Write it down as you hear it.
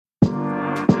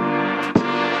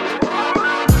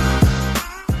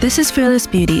This is Fearless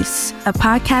Beauties, a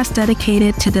podcast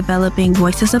dedicated to developing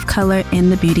voices of color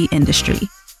in the beauty industry.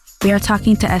 We are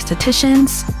talking to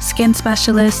estheticians, skin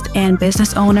specialists, and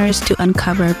business owners to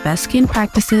uncover best skin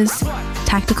practices,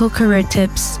 tactical career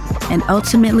tips, and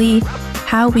ultimately,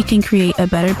 how we can create a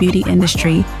better beauty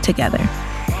industry together.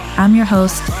 I'm your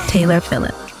host, Taylor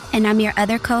Phillip. And I'm your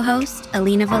other co-host,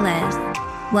 Alina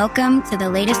Velez. Welcome to the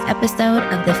latest episode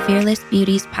of the Fearless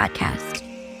Beauties podcast.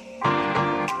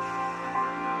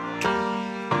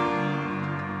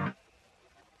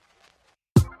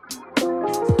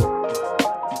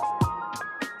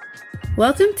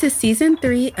 Welcome to Season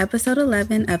 3, Episode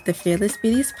 11 of the Fearless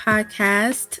Beauties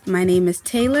podcast. My name is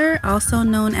Taylor, also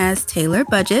known as Taylor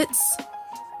Budgets.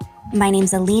 My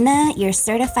name's Alina, your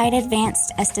certified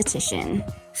advanced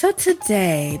esthetician. So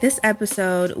today, this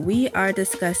episode, we are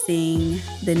discussing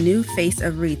the new face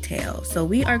of retail. So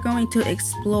we are going to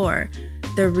explore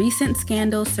the recent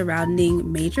scandals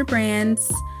surrounding major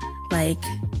brands like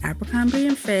Abercrombie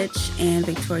 & Fitch and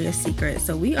Victoria's Secret.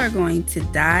 So we are going to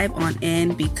dive on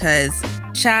in because,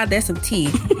 child, there's some tea.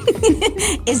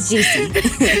 It's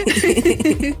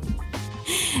juicy.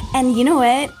 And you know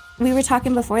what? We were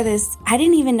talking before this. I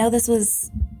didn't even know this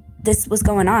was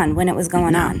going on when it was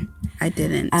going on. I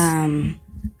didn't. I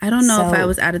don't know if I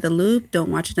was out of the loop,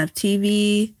 don't watch enough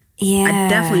TV. Yeah. I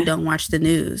definitely don't watch the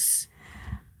news.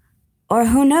 Or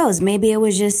who knows? Maybe it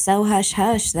was just so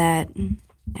hush-hush that...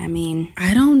 I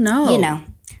don't know. You know,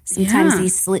 sometimes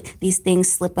these things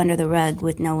slip under the rug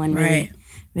with no one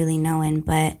really knowing.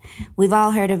 But we've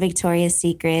all heard of Victoria's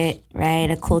Secret, right?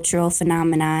 A cultural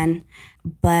phenomenon,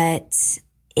 but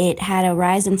it had a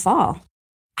rise and fall.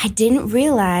 I didn't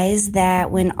realize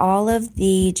that when all of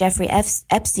the Jeffrey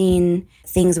Epstein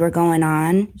things were going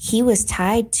on, he was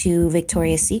tied to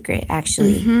Victoria's Secret,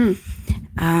 actually,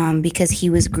 because he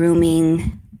was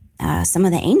grooming some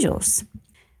of the angels.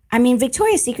 I mean,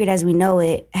 Victoria's Secret, as we know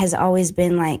it, has always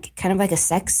been kind of like a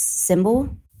sex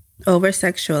symbol.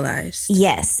 Over-sexualized.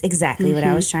 Yes, exactly what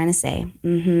I was trying to say.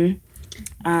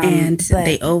 And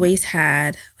they always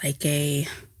had a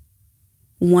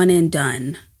one and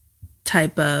done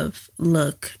type of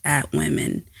look at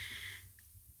women.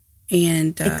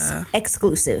 And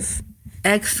exclusive.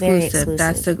 Exclusive.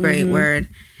 That's a great word.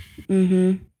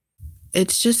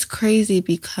 It's just crazy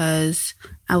because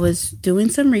I was doing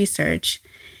some research.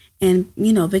 And,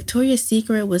 Victoria's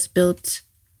Secret was built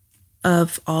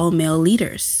of all male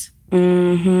leaders.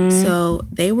 So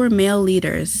they were male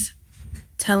leaders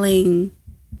telling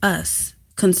us,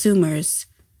 consumers,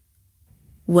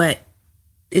 what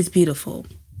is beautiful,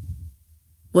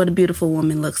 what a beautiful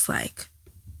woman looks like.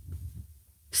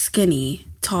 Skinny,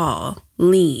 tall,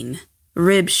 lean,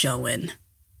 ribs showing.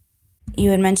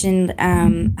 You had mentioned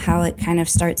how it kind of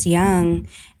starts young,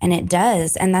 and it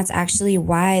does. And that's actually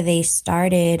why they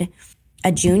started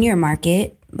a junior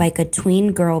market, like a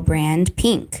tween girl brand,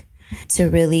 Pink, to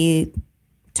really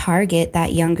target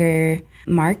that younger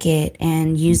market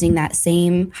and using that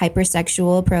same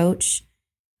hypersexual approach.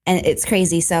 And it's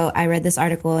crazy. So I read this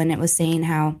article and it was saying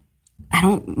how I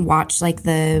don't watch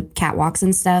the catwalks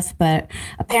and stuff, but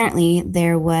apparently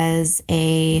there was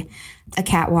a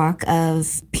catwalk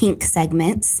of Pink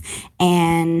segments,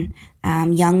 and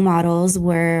young models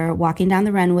were walking down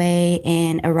the runway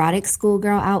in erotic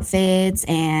schoolgirl outfits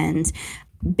and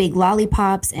big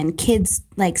lollipops and kids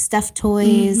stuffed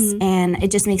toys. And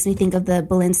it just makes me think of the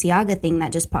Balenciaga thing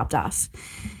that just popped off.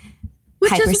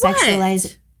 Which hypersexualized.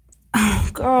 Is what? Oh,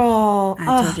 girl.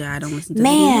 I told you I don't listen to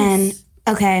the news.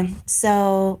 Okay,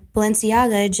 so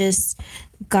Balenciaga just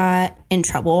got in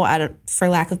trouble, for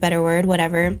lack of a better word,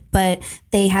 whatever. But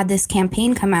they had this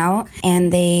campaign come out,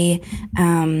 and they,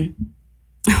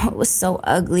 it was so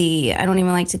ugly. I don't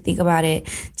even like to think about it.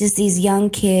 Just these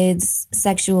young kids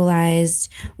sexualized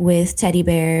with teddy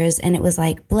bears, and it was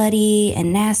bloody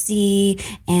and nasty,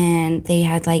 and they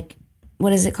had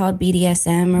what is it called?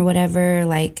 BDSM or whatever,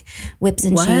 whips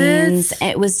and chains.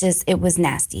 It was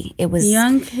nasty. It was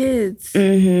young kids.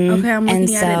 Okay, I'm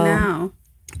looking at it now.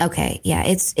 Okay, yeah,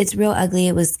 it's real ugly.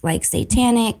 It was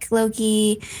satanic,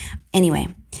 low-key. Anyway,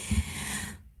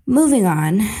 moving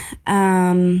on.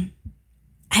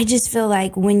 I just feel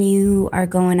when you are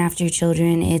going after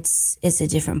children, it's a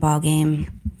different ballgame.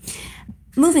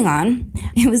 Moving on,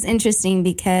 it was interesting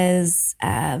because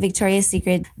Victoria's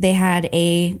Secret, they had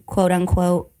a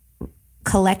quote-unquote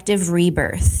collective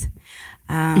rebirth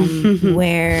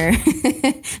where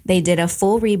they did a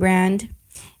full rebrand.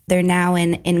 They're now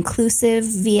an inclusive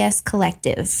VS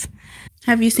collective.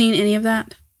 Have you seen any of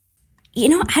that? I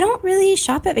don't really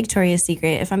shop at Victoria's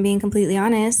Secret, if I'm being completely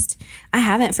honest. I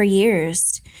haven't for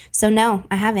years. So no,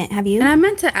 I haven't. Have you? And I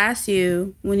meant to ask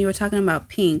you when you were talking about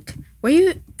pink, were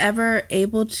you ever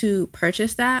able to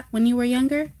purchase that when you were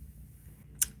younger?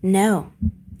 No.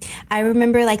 I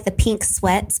remember like the pink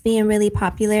sweats being really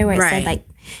popular where it said like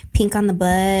pink on the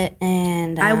butt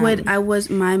and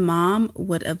my mom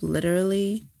would have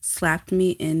literally slapped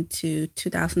me into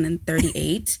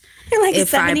 2038. You're like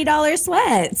 $70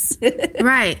 sweats.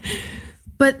 Right.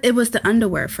 But it was the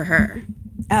underwear for her.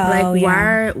 Oh,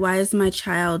 like why is my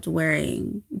child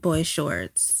wearing boy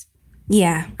shorts?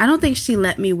 Yeah. I don't think she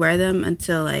let me wear them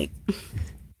until like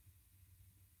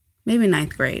maybe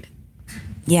 9th grade.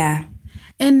 Yeah.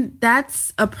 And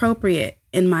that's appropriate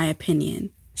in my opinion.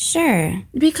 Sure.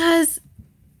 Because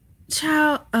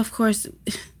child, of course,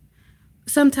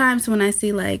 sometimes when I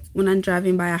see like when I'm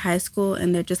driving by a high school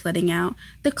and they're just letting out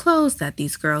the clothes that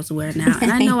these girls wear now.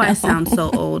 And I know I sound so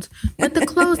old, but the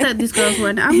clothes that these girls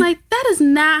wear now, I'm like, that is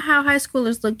not how high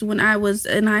schoolers looked when I was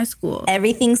in high school.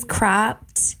 Everything's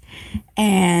cropped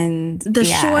and the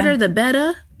shorter the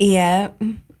better. Yeah.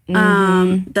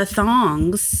 Mm-hmm. The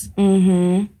thongs.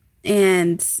 Mm-hmm.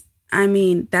 And I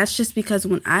mean, that's just because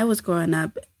when I was growing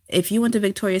up, if you went to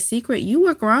Victoria's Secret, you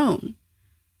were grown.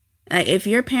 Like if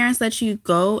your parents let you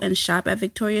go and shop at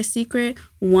Victoria's Secret,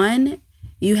 one,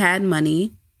 you had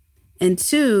money, and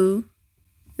two,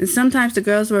 and sometimes the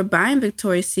girls were buying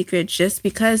Victoria's Secret just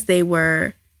because they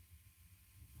were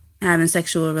having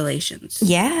sexual relations.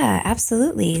 Yeah,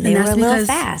 absolutely. They were a little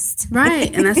fast.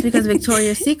 Right. And that's because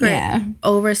Victoria's Secret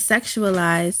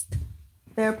over-sexualized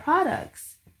their products.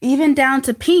 Even down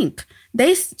to pink.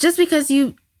 They just because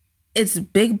it's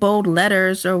big, bold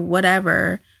letters or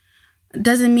whatever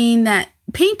doesn't mean that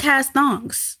pink has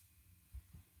thongs.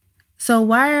 So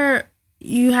why are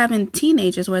you having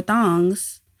teenagers wear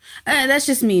thongs? That's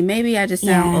just me. Maybe I just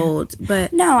sound old,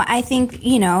 but no, I think,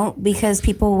 because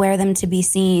people wear them to be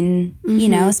seen,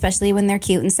 especially when they're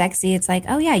cute and sexy. It's like,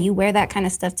 oh yeah, you wear that kind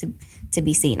of stuff to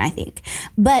be seen, I think.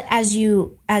 But as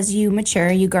you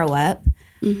mature, you grow up.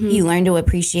 Mm-hmm. You learn to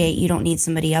appreciate you don't need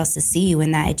somebody else to see you in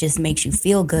that. It just makes you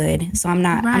feel good. So I'm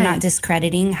not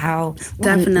discrediting how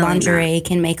lingerie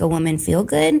can make a woman feel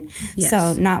good. Yes.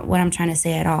 So not what I'm trying to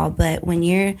say at all. But when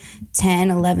you're 10,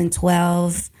 11,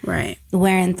 12,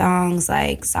 wearing thongs,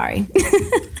 like, sorry.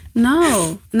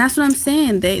 No. And that's what I'm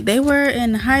saying. They were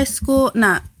in middle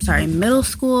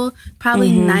school, probably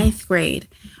 9th grade,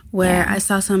 where I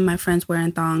saw some of my friends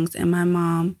wearing thongs and my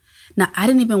mom. Now, I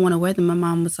didn't even want to wear them. My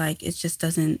mom was like, it just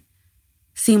doesn't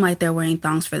seem like they're wearing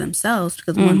thongs for themselves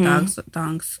because one,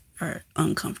 thongs are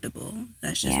uncomfortable.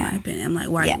 That's just my opinion. I'm like,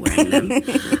 why are you wearing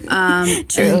them?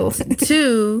 True.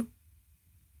 Two,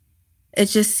 it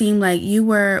just seemed like you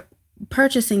were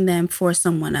purchasing them for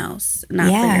someone else, not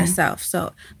for yourself.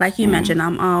 So like you mentioned,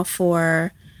 I'm all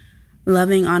for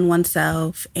loving on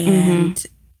oneself and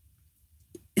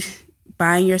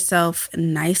buying yourself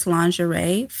nice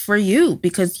lingerie for you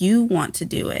because you want to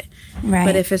do it. Right.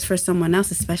 But if it's for someone else,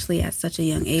 especially at such a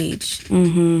young age,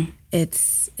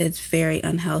 it's very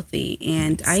unhealthy.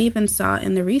 And I even saw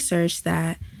in the research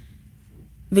that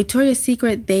Victoria's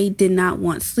Secret, they did not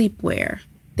want sleepwear.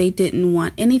 They didn't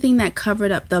want anything that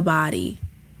covered up the body.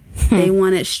 They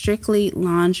wanted strictly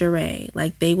lingerie.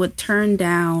 Like they would turn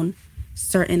down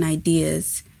certain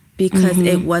ideas because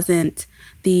it wasn't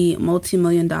the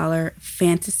multi-million-dollar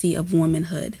fantasy of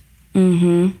womanhood.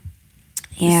 Mm-hmm.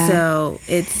 Yeah. So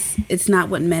it's not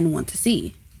what men want to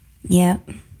see. Yep.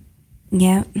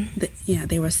 Yep.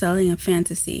 They were selling a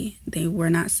fantasy. They were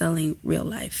not selling real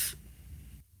life.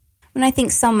 And I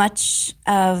think so much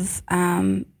of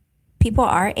people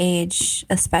our age,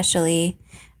 especially,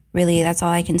 really, that's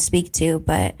all I can speak to.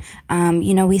 But,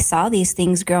 we saw these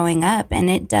things growing up,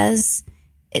 and it does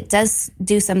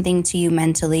do something to you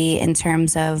mentally in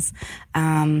terms of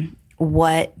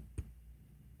what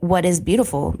is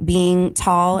beautiful, being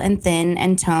tall and thin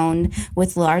and toned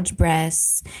with large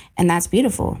breasts, and that's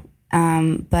beautiful.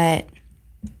 But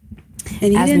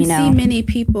and you didn't see many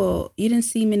people. You didn't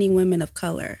see many women of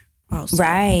color. Also,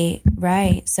 right.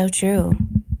 So true.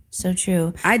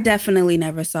 I definitely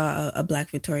never saw a Black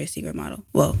Victoria's Secret model.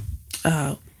 Well,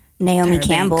 Naomi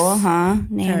Campbell, huh?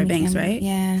 Tyra Banks, right?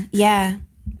 Yeah.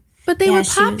 But they were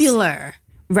popular.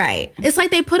 Right. It's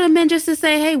like they put them in just to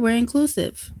say, hey, we're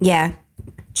inclusive. Yeah.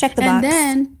 Check the box.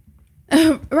 And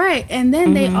then, and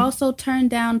then they also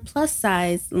turned down plus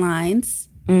size lines.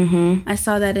 Mm-hmm. I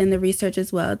saw that in the research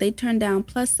as well. They turned down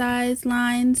plus size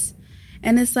lines.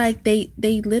 And it's like they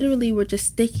literally were just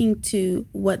sticking to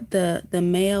what the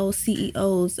male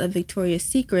CEOs of Victoria's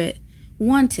Secret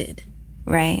wanted.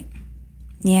 Right.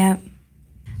 Yeah.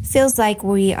 Feels like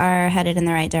we are headed in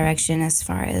the right direction as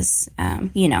far as,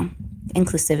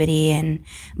 inclusivity and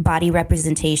body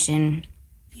representation.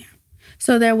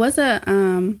 So there was a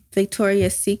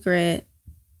Victoria's Secret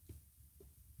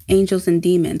Angels and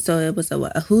Demons. So it was a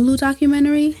Hulu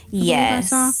documentary?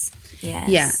 Yes. Yes.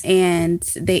 Yeah. And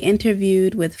they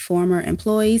interviewed with former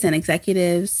employees and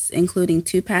executives, including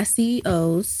 2 past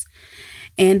CEOs.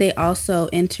 And they also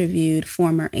interviewed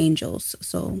former angels.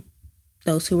 So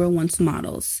those who were once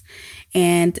models.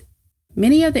 And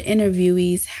many of the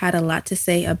interviewees had a lot to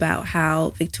say about how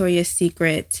Victoria's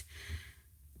Secret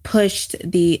pushed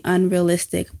the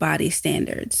unrealistic body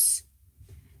standards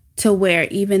to where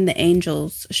even the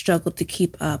angels struggled to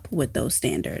keep up with those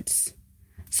standards.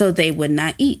 So they would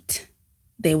not eat.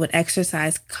 They would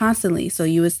exercise constantly. So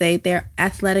you would say they're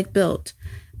athletic built,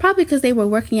 probably because they were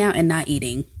working out and not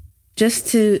eating. Just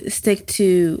to stick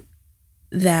to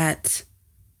that,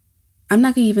 I'm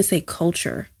not going to even say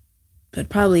culture, but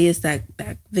probably is that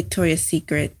Victoria's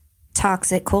Secret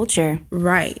toxic culture.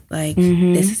 Right. Like,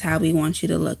 this is how we want you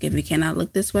to look. If you cannot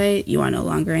look this way, you are no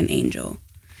longer an angel.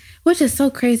 Which is so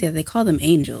crazy that they call them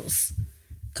angels.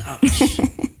 Gosh.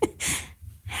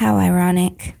 How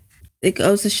ironic. It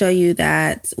goes to show you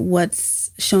that what's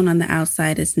shown on the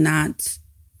outside is not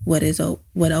what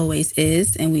always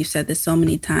is. And we've said this so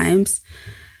many times,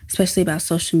 especially about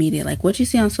social media. Like, what you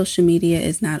see on social media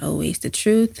is not always the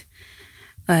truth.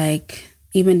 Like,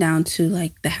 even down to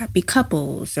like the happy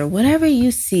couples or whatever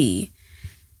you see,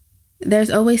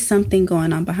 there's always something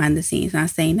going on behind the scenes.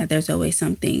 Not saying that there's always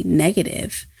something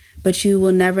negative, but you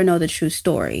will never know the true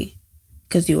story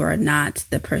because you are not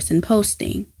the person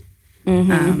posting.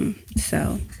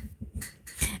 So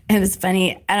it was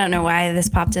funny. I don't know why this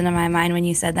popped into my mind when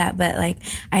you said that, but like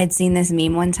I had seen this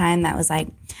meme one time that was like,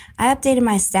 I updated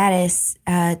my status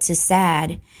to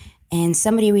sad, and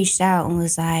somebody reached out and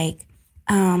was like,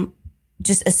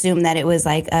 just assumed that it was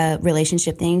like a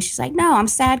relationship thing. She's like, no, I'm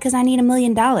sad because I need $1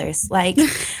 million. Like,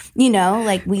 you know,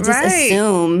 like we just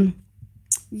assume.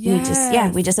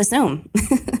 Yes. We just assume.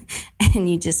 And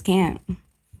you just can't.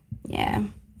 Yeah.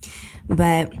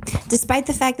 But despite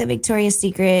the fact that Victoria's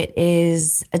Secret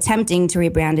is attempting to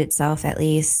rebrand itself, at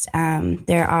least,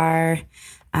 there are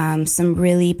some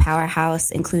really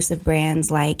powerhouse inclusive brands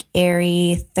like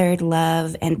Aerie, Third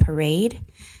Love, and Parade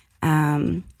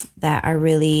that are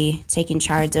really taking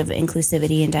charge of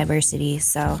inclusivity and diversity.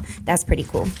 So that's pretty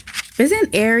cool.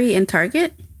 Isn't Aerie in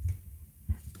Target?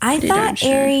 I thought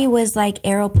Aerie was like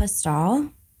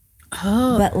Aeropostale.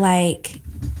 Oh. But like,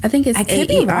 I think it's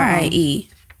AERIE.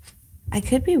 I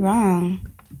could be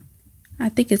wrong. I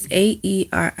think it's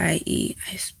AERIE.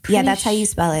 Yeah, that's how you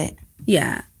spell it.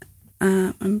 Yeah.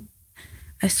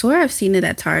 I swear I've seen it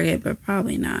at Target, but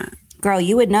probably not. Girl,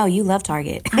 you would know. You love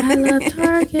Target. I love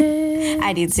Target.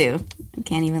 I do too. I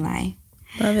can't even lie.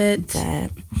 Love it.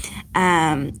 But,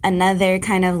 another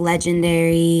kind of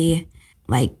legendary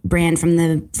like brand from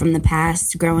the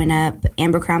past growing up,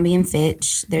 Abercrombie and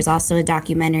Fitch. There's also a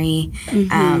documentary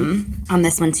on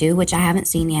this one too, which I haven't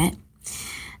seen yet.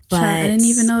 But I didn't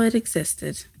even know it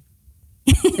existed.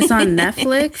 It's on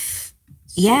Netflix.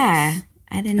 Yeah,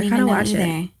 I didn't even know watch either.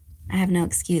 it. I have no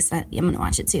excuse. I'm going to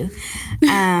watch it too.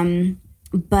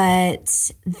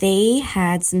 But they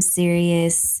had some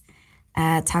serious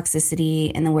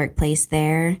toxicity in the workplace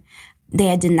there. They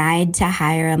had denied to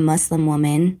hire a Muslim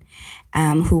woman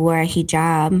who wore a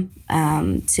hijab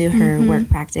to her work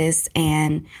practice,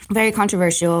 and very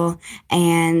controversial.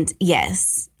 And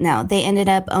yes, no, they ended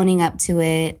up owning up to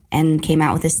it and came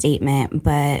out with a statement.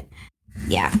 But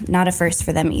yeah, not a first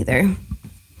for them either.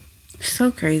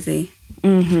 So crazy.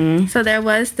 So there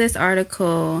was this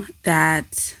article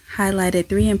that highlighted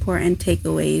 3 important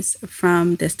takeaways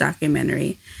from this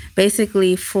documentary.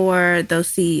 Basically, for those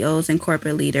CEOs and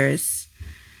corporate leaders,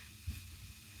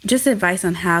 just advice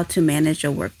on how to manage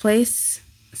your workplace.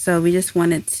 So we just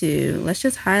wanted to, let's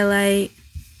just highlight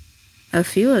a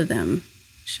few of them,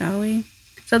 shall we?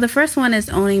 So the first one is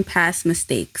owning past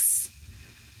mistakes.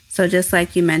 So just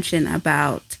like you mentioned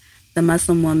about the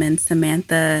Muslim woman,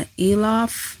 Samantha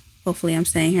Eloff, hopefully I'm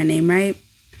saying her name right.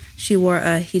 She wore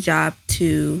a hijab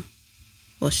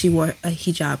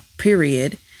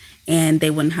period, and they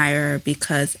wouldn't hire her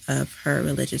because of her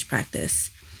religious practice.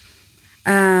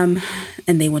 And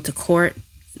they went to court.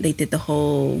 They did the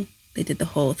whole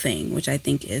thing, which I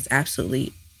think is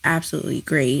absolutely, absolutely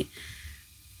great.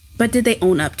 But did they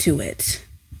own up to it?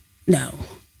 No.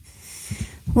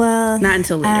 Well, not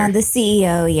until later. The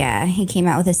CEO, he came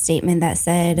out with a statement that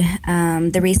said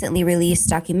the recently released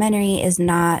documentary is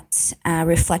not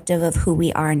reflective of who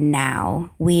we are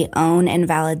now. We own and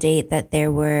validate that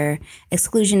there were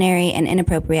exclusionary and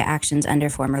inappropriate actions under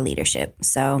former leadership.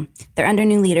 So they're under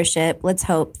new leadership. Let's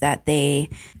hope that they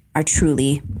are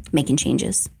truly making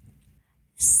changes.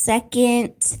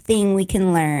 Second thing we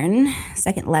can learn,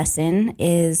 second lesson,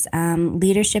 is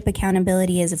leadership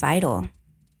accountability is vital.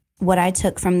 What I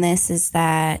took from this is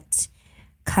that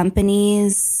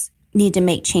companies need to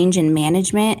make change in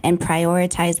management and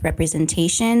prioritize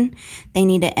representation. They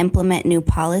need to implement new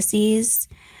policies,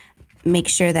 make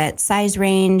sure that size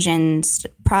range and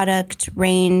product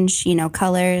range,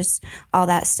 colors, all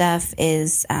that stuff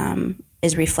is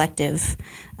reflective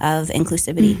of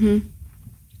inclusivity. Mm-hmm.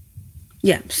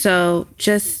 Yeah. So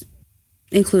just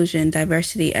inclusion,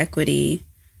 diversity, equity,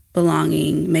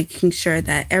 belonging, making sure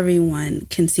that everyone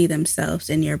can see themselves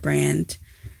in your brand.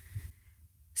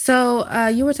 So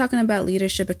you were talking about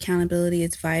leadership accountability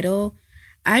is vital.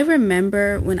 I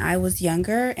remember when I was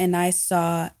younger and I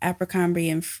saw Abercrombie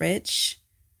and Fitch.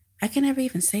 I can never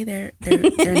even say their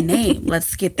name.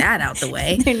 Let's get that out the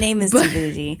way. Their name is too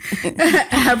bougie.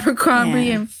 Abercrombie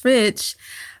and Fitch.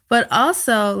 But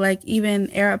also, like, even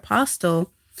Aeropostale,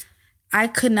 I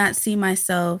could not see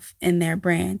myself in their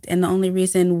brand. And the only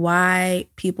reason why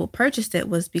people purchased it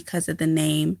was because of the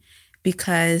name,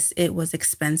 because it was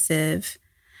expensive.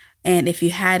 And if you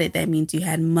had it, that means you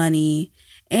had money.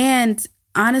 And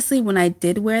honestly, when I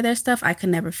did wear their stuff, I could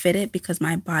never fit it because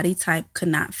my body type could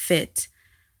not fit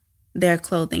their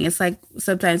clothing. It's like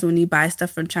sometimes when you buy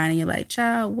stuff from China, you're like,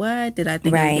 child, what did I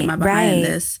think I get my behind in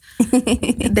this?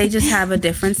 They just have a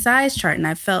different size chart. And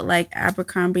I felt like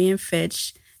Abercrombie and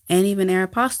Fitch and even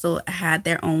Aeropostale had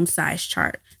their own size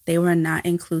chart. They were not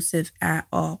inclusive at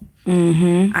all.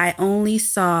 Mm-hmm. I only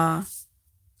saw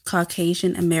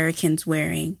Caucasian Americans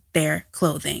wearing their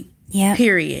clothing. Yeah.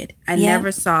 Period. I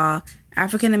never saw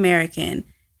African American,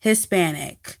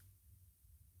 Hispanic,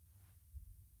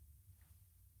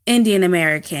 Indian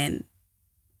American.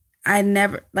 I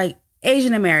never, like,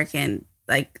 Asian American,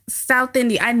 like South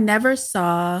Indian. I never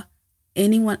saw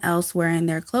anyone else wearing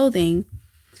their clothing.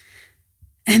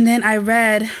 And then I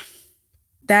read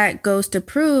that goes to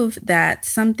prove that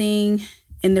something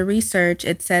in the research,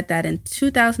 it said that in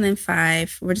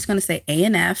 2005, we're just going to say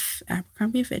A&F,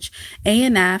 Abercrombie and Fitch,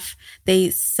 A&F, they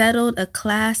settled a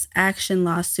class action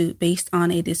lawsuit based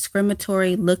on a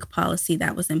discriminatory look policy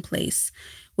that was in place,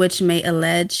 which may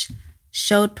allege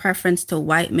showed preference to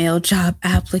white male job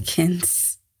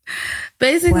applicants.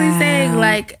 Basically saying,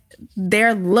 like,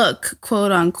 their look,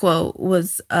 quote unquote,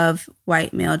 was of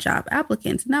white male job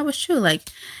applicants. And that was true. Like,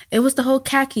 it was the whole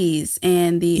khakis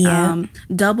and the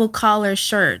double collar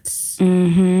shirts.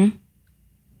 Mm-hmm.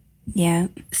 Yeah.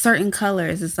 Certain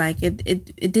colors. It's like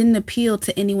it didn't appeal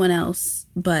to anyone else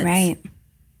but. Right.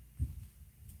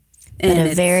 And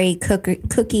but a very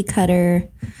cookie cutter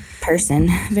person,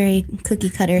 very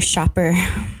cookie cutter shopper.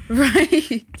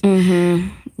 Right. Mm-hmm.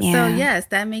 Yeah. So, yes,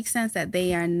 that makes sense that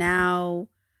they are now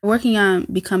working on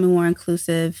becoming more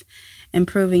inclusive and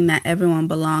proving that everyone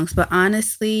belongs. But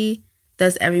honestly,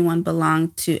 does everyone belong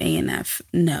to A&F?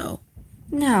 No.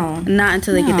 No. Not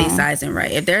until they get their sizing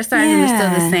right. If their sizing is still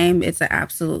the same, it's an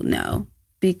absolute no.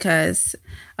 Because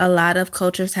a lot of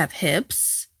cultures have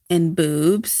hips and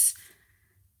boobs,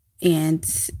 and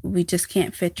we just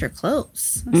can't fit your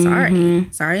clothes. Sorry.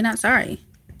 Sorry, not sorry.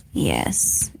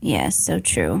 Yes. Yes, so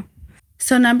true.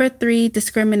 So 3,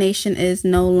 discrimination is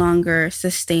no longer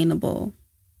sustainable.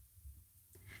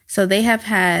 So they have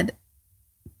had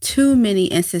too many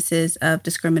instances of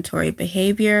discriminatory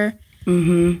behavior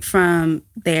from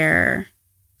their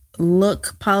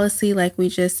look policy, like we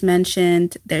just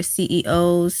mentioned, their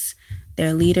CEOs,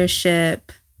 their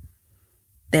leadership,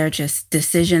 their just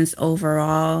decisions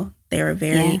overall. They were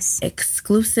very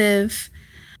exclusive.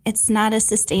 It's not a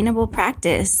sustainable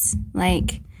practice.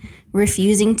 Like,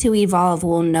 refusing to evolve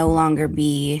will no longer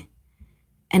be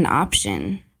an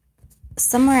option.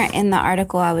 Somewhere in the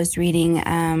article I was reading,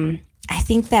 I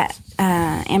think that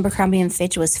Abercrombie and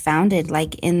Fitch was founded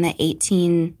like in the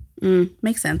 18...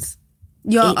 makes sense.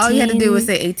 All you had to do was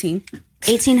say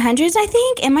 1800s, I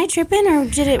think? Am I tripping, or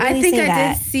did it really say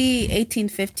that? I did see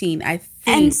 1815, I think.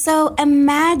 And so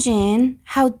imagine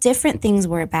how different things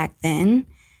were back then.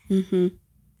 Mm-hmm.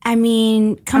 I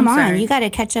mean, come on. You got to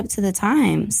catch up to the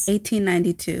times.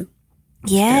 1892.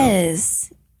 Yes.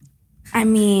 Still. I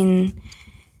mean,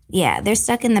 yeah, they're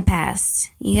stuck in the past.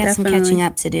 You got some catching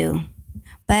up to do.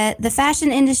 But the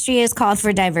fashion industry has called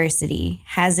for diversity.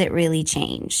 Has it really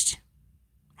changed?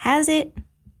 Has it?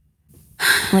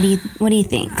 What do you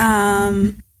think?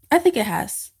 I think it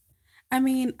has. I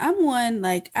mean, I'm one,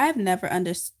 like, I've never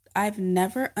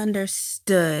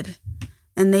understood,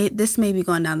 and this may be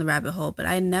going down the rabbit hole, but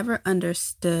I never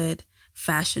understood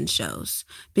fashion shows,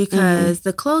 because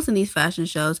the clothes in these fashion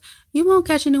shows, you won't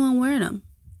catch anyone wearing them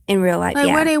in real life. Like,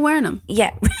 where are they wearing them?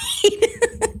 Yeah,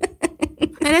 right.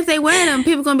 And if they wearing them,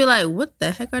 people gonna be like, "What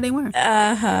the heck are they wearing?"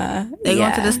 They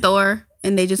go to the store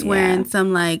and they just wearing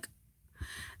some like.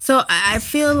 So I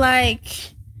feel like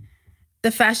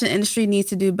the fashion industry needs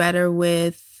to do better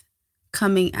with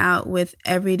coming out with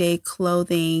everyday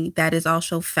clothing that is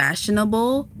also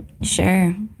fashionable.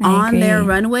 Sure, on their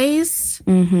runways,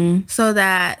 so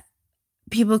that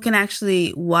people can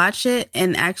actually watch it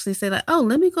and actually say like, "Oh,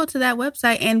 let me go to that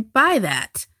website and buy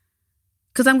that."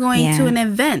 Because I'm going to an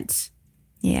event.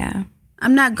 Yeah.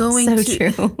 I'm not going so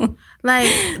to... True. Like,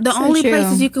 the only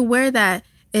places you can wear that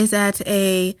is at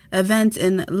a event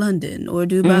in London or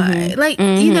Dubai. Like,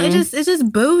 you know, it's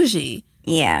just bougie.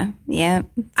 Yeah. Yeah.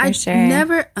 I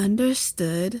never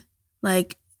understood,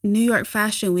 like, New York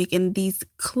Fashion Week and these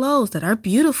clothes that are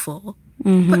beautiful,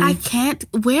 but I can't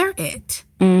wear it.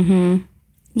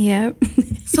 Yep.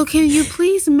 So can you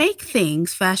please make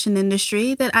things, fashion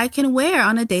industry, that I can wear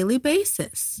on a daily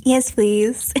basis? Yes,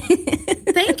 please.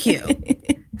 Thank you.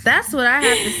 That's what I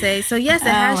have to say. So yes, it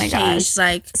has changed. Gosh.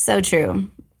 Like, so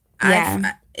true.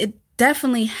 Yeah. It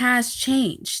definitely has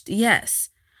changed. Yes.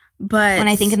 But when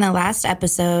I think in the last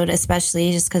episode,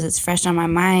 especially just because it's fresh on my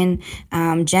mind,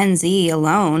 Gen Z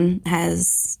alone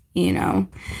has, you know,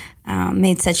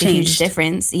 made such a huge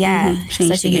difference. Yeah,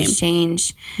 such a huge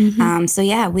change. So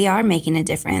yeah, we are making a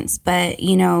difference. But,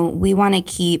 you know, we want to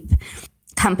keep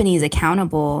companies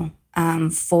accountable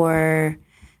for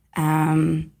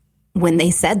when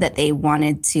they said that they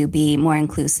wanted to be more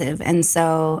inclusive. And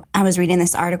so I was reading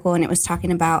this article and it was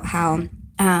talking about how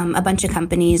a bunch of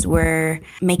companies were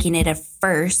making it a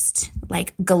first,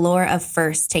 like galore of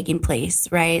firsts taking place,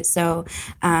 right? So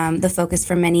the focus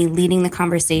for many, leading the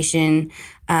conversation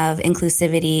of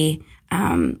inclusivity.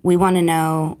 We want to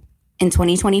know, in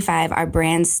 2025, are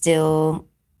brands still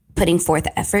putting forth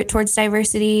effort towards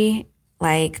diversity?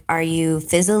 Like, are you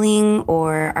fizzling,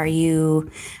 or are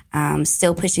you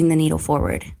still pushing the needle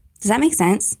forward? Does that make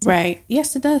sense? Right.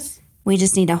 Yes, it does. We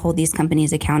just need to hold these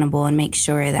companies accountable and make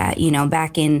sure that, you know,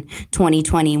 back in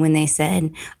 2020 when they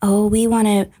said, "Oh, we want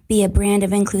to be a brand of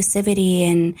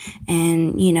inclusivity,"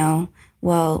 and you know,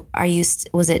 well,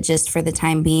 was it just for the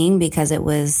time being because it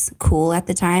was cool at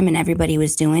the time and everybody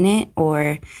was doing it,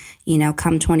 or, you know,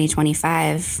 come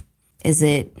 2025, is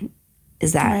that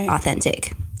right.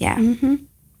 Authentic? Yeah.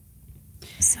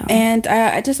 So. And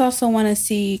I just also want to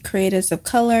see creators of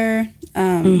color.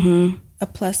 A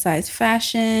plus size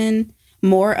fashion,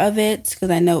 more of it,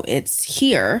 because I know it's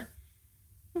here,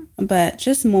 but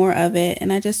just more of it.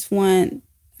 And I just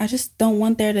don't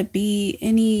want there to be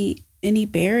any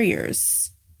barriers.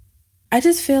 I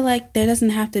just feel like there doesn't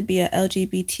have to be a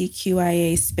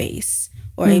LGBTQIA space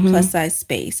or a plus size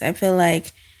space. I feel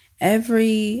like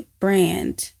every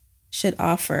brand should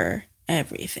offer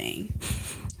everything.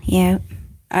 Yeah.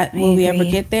 Will we ever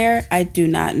get there? I do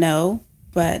not know.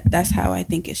 But that's how I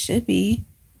think it should be.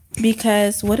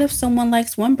 Because what if someone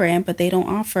likes one brand, but they don't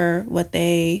offer what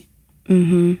they,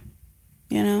 you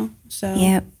know? So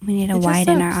yeah, we need to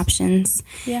widen our options.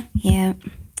 Yeah. Yeah,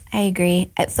 I agree.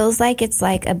 It feels like it's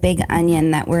like a big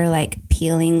onion that we're like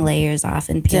peeling layers off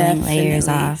and peeling layers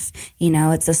off. You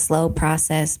know, it's a slow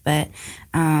process, but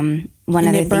one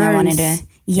other thing I wanted to...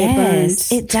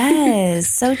 Yes, it does.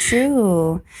 So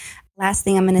true. Last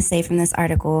thing I'm going to say from this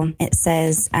article, it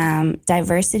says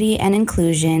diversity and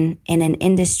inclusion in an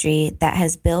industry that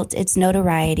has built its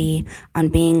notoriety on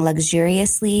being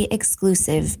luxuriously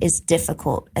exclusive is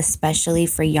difficult, especially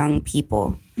for young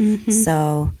people.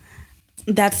 So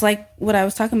that's like what I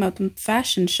was talking about, the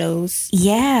fashion shows.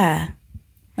 Yeah.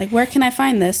 Like, where can I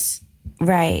find this?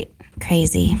 Right.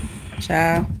 Crazy.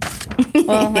 Ciao.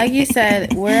 Well, like you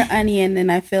said, we're onion,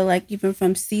 and I feel like even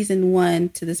from season 1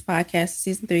 to this podcast,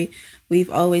 season 3, we've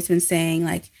always been saying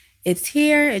like it's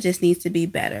here, it just needs to be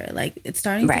better. Like, it's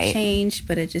starting to change,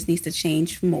 but it just needs to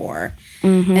change more.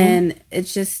 And it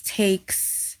just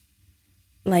takes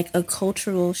like a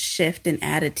cultural shift in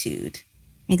attitude.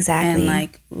 Exactly. And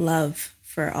like love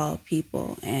for all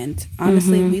people. And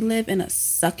honestly, we live in a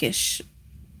suckish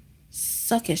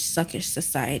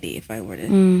society, if I were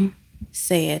to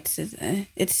say it.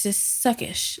 It's just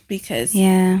suckish because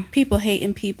people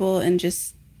hating people and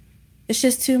just, it's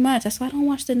just too much. That's why I don't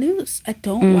watch the news. I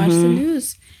don't watch the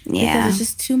news because it's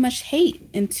just too much hate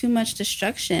and too much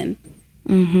destruction.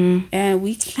 And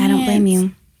we can't, I don't blame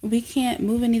you. We can't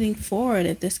move anything forward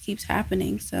if this keeps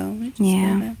happening. So we just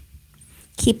gotta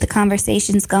keep the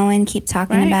conversations going, keep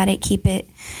talking about it, keep it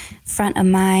front of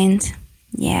mind.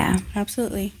 Yeah,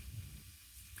 absolutely.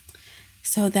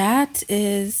 So that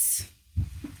is,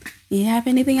 you have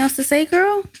anything else to say,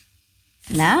 girl?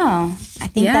 No, I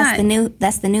think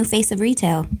that's the new face of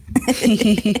retail.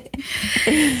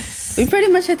 We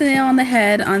pretty much hit the nail on the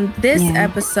head on this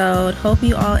episode. Hope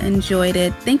you all enjoyed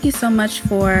it. Thank you so much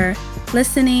for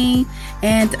listening.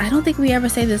 And I don't think we ever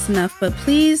say this enough, but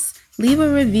please leave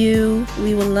a review.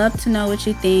 We would love to know what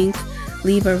you think.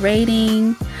 Leave a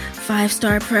rating,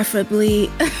 5-star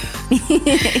preferably,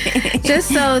 just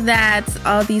so that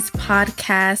all these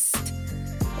podcast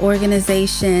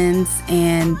organizations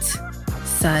and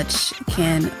such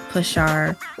can push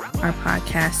our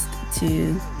podcast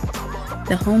to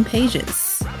the home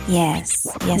pages. Yes,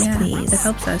 please. It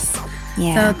helps us.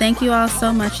 Yeah. So thank you all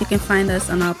so much. You can find us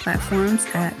on all platforms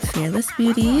at Fearless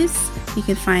Beauties. You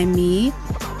can find me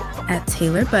at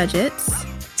Taylor Budgets.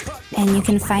 And you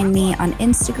can find me on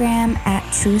Instagram at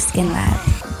True Skin Lab.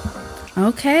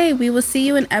 Okay, we will see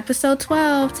you in episode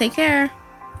 12. Take care.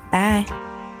 Bye.